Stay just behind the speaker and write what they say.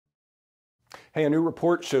Hey, a new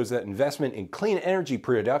report shows that investment in clean energy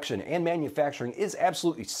production and manufacturing is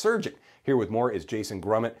absolutely surging. Here with more is Jason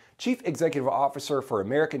Grumet, Chief Executive Officer for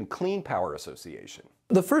American Clean Power Association.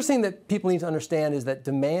 The first thing that people need to understand is that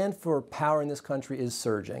demand for power in this country is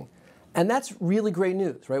surging. And that's really great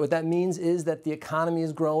news, right? What that means is that the economy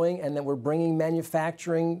is growing and that we're bringing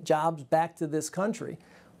manufacturing jobs back to this country.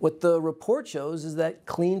 What the report shows is that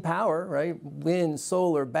clean power, right, wind,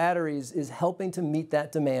 solar, batteries, is helping to meet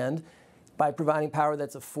that demand by providing power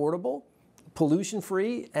that's affordable,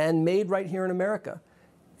 pollution-free, and made right here in America.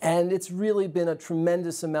 And it's really been a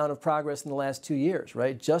tremendous amount of progress in the last 2 years,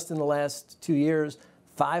 right? Just in the last 2 years,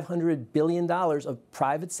 $500 billion of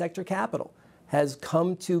private sector capital has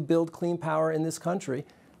come to build clean power in this country.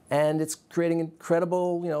 And it's creating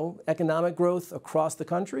incredible, economic growth across the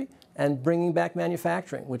country and bringing back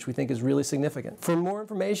manufacturing, which we think is really significant. For more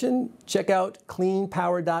information, check out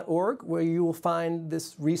cleanpower.org, where you will find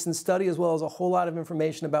this recent study as well as a whole lot of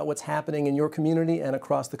information about what's happening in your community and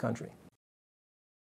across the country.